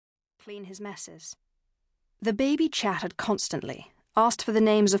clean his messes. The baby chattered constantly, asked for the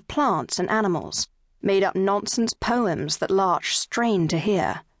names of plants and animals, made up nonsense poems that Larch strained to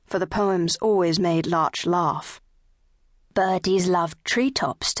hear, for the poems always made Larch laugh. Birdies love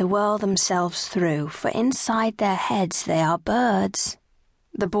treetops to whirl themselves through, for inside their heads they are birds.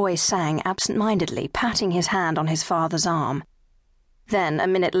 The boy sang absent-mindedly, patting his hand on his father's arm. Then, a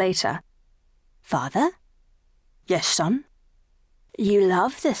minute later, "Father?" "Yes, son?" "You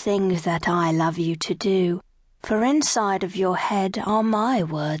love the things that I love you to do, for inside of your head are my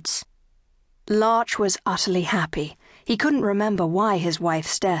words." Larch was utterly happy. He couldn't remember why his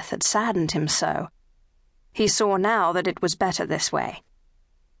wife's death had saddened him so. He saw now that it was better this way.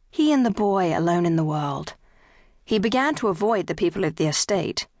 He and the boy alone in the world. He began to avoid the people of the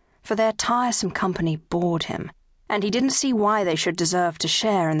estate, for their tiresome company bored him, and he didn't see why they should deserve to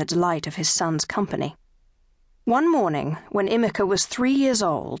share in the delight of his son's company. One morning, when Imika was 3 years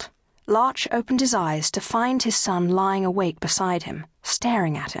old, Larch opened his eyes to find his son lying awake beside him,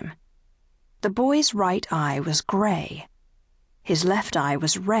 staring at him. The boy's right eye was grey. His left eye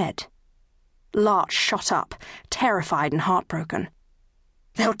was red. Larch shot up, terrified and heartbroken.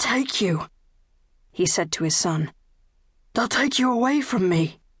 "They'll take you," he said to his son. "They'll take you away from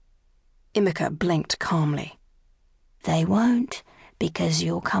me." Imika blinked calmly. "They won't, because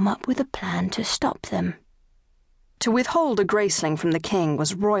you'll come up with a plan to stop them." To withhold a graceling from the king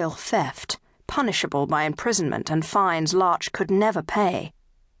was royal theft, punishable by imprisonment and fines Larch could never pay.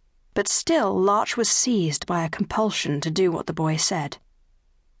 But still Larch was seized by a compulsion to do what the boy said.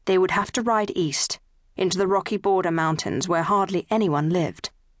 They would have to ride east, into the rocky border mountains where hardly anyone lived,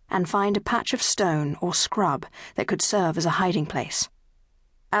 and find a patch of stone or scrub that could serve as a hiding place.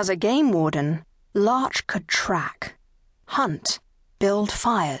 As a game warden, Larch could track, hunt, build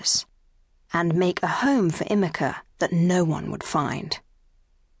fires, and make a home for Imika that no one would find.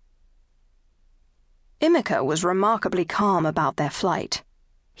 Imika was remarkably calm about their flight.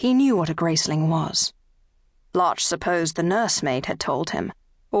 He knew what a graceling was. Larch supposed the nursemaid had told him,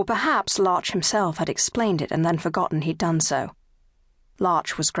 or perhaps Larch himself had explained it and then forgotten he'd done so.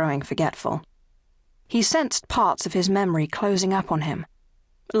 Larch was growing forgetful. He sensed parts of his memory closing up on him,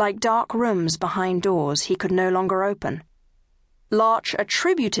 like dark rooms behind doors he could no longer open. Larch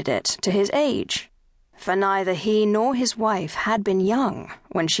attributed it to his age, for neither he nor his wife had been young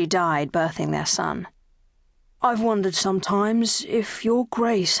when she died birthing their son. "I've wondered sometimes if your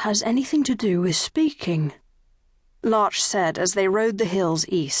grace has anything to do with speaking," Larch said as they rode the hills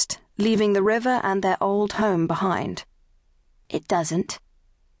east, leaving the river and their old home behind. "It doesn't,"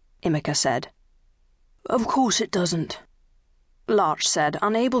 Imika said. "Of course it doesn't," Larch said,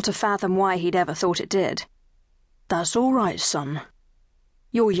 unable to fathom why he'd ever thought it did. "That's all right, son.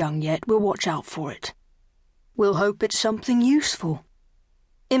 You're young yet, we'll watch out for it. We'll hope it's something useful."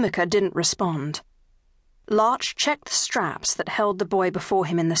 Imika didn't respond. Larch checked the straps that held the boy before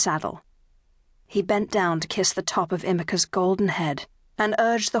him in the saddle. He bent down to kiss the top of Imika's golden head and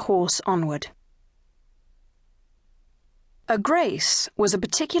urged the horse onward. A grace was a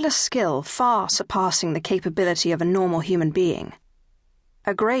particular skill far surpassing the capability of a normal human being.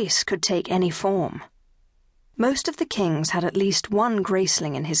 A grace could take any form. Most of the kings had at least one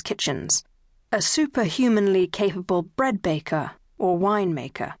graceling in his kitchens, a superhumanly capable bread baker or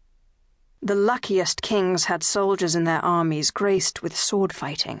winemaker. The luckiest kings had soldiers in their armies graced with sword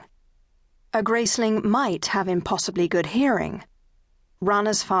fighting. A graceling might have impossibly good hearing, run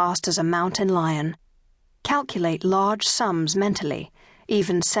as fast as a mountain lion, calculate large sums mentally,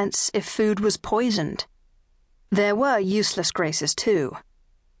 even sense if food was poisoned. There were useless graces too,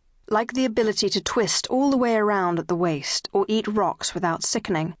 like the ability to twist all the way around at the waist or eat rocks without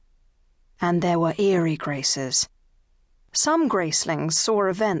sickening. And there were eerie graces. Some gracelings saw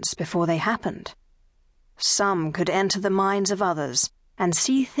events before they happened. Some could enter the minds of others and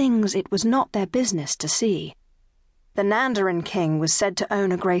see things it was not their business to see. The Nandarin king was said to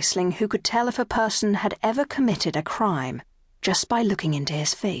own a graceling who could tell if a person had ever committed a crime just by looking into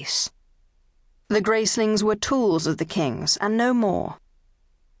his face. The gracelings were tools of the kings and no more.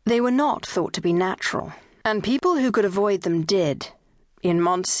 They were not thought to be natural, and people who could avoid them did, in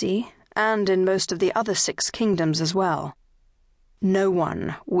Mondsea and in most of the other 6 kingdoms as well. No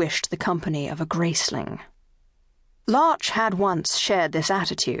one wished the company of a graceling. Larch had once shared this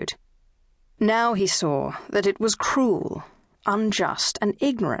attitude. Now he saw that it was cruel, unjust, and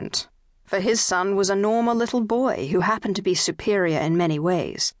ignorant, for his son was a normal little boy who happened to be superior in many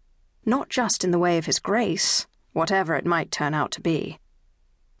ways, not just in the way of his grace, whatever it might turn out to be.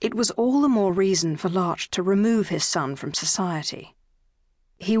 It was all the more reason for Larch to remove his son from society.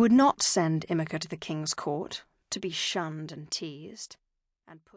 He would not send Imika to the king's court to be shunned and teased and put